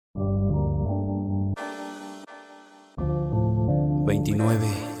29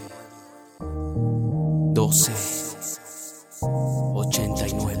 12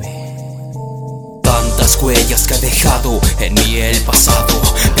 89. Tantas huellas que ha dejado en mí el pasado,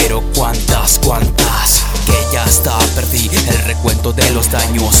 pero cuántas que ya hasta perdí el recuento de los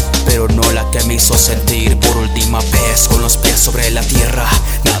daños, pero no la que me hizo sentir por última vez con los pies sobre la tierra.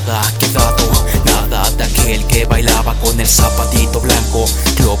 Nada ha quedado, nada de aquel que bailaba con el zapatito blanco,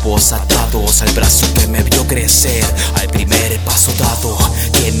 globos atados al brazo que me vio crecer, al primer paso dado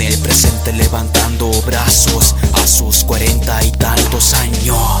y en el presente levantando brazos a sus 40 y tantos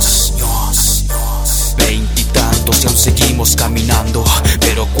años. 20 y tantos y aún seguimos caminando,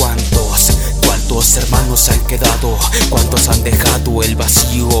 pero ¿cuántos hermanos han quedado? ¿Cuántos han dejado el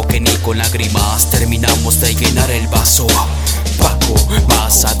vacío que ni con lágrimas terminamos de llenar el vaso? Paco,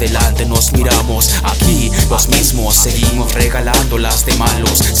 más adelante nos miramos, aquí los mismos seguimos regalándolas de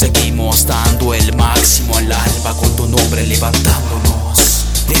malos, seguimos dando el máximo al alba con tu nombre levantándonos.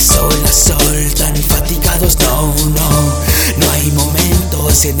 De sol a sol, tan fatigados, no hay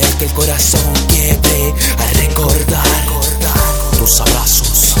momentos en el que el corazón quiebre al recordar tus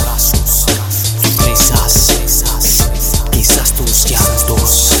abrazos, tus risas, quizás tus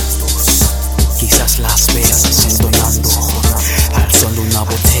llantos, quizás las veas entonando al son de una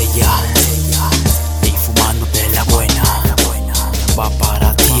botella y fumando de la buena. Va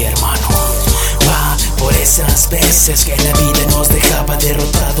para ti, hermano. Va por esas veces que la vida nos dejaba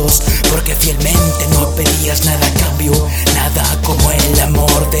derrotados, porque fielmente no pedías nada a cambio, nada como el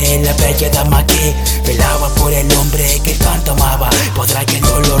amor de la bella dama que velaba por el hombre que tanto amaba. Podrá que el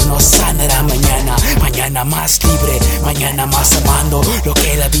dolor nos sanará mañana, mañana más libre, mañana más amando lo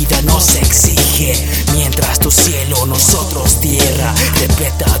que la vida nos exige. Mientras tu cielo, nosotros tierra,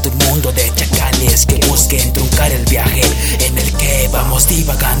 repleta de un mundo de chacales que busquen truncar el viaje en el que vamos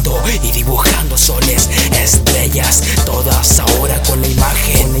divagando y dibujando soles, estrellas, todas ahora con la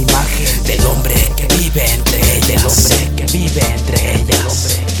imagen del hombre que vive entre ellas, del hombre que vive entre ellas, del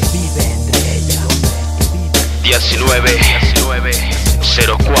hombre que vive entre ellas.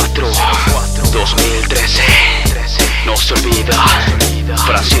 19/04/2013. No se olvida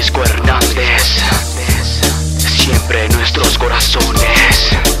Francisco Hernández, siempre en nuestros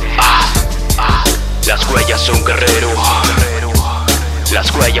corazones. Las huellas de un guerrero,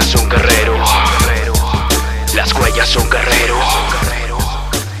 las huellas de un guerrero, las huellas de un guerrero,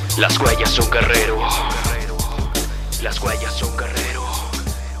 las huellas de un guerrero.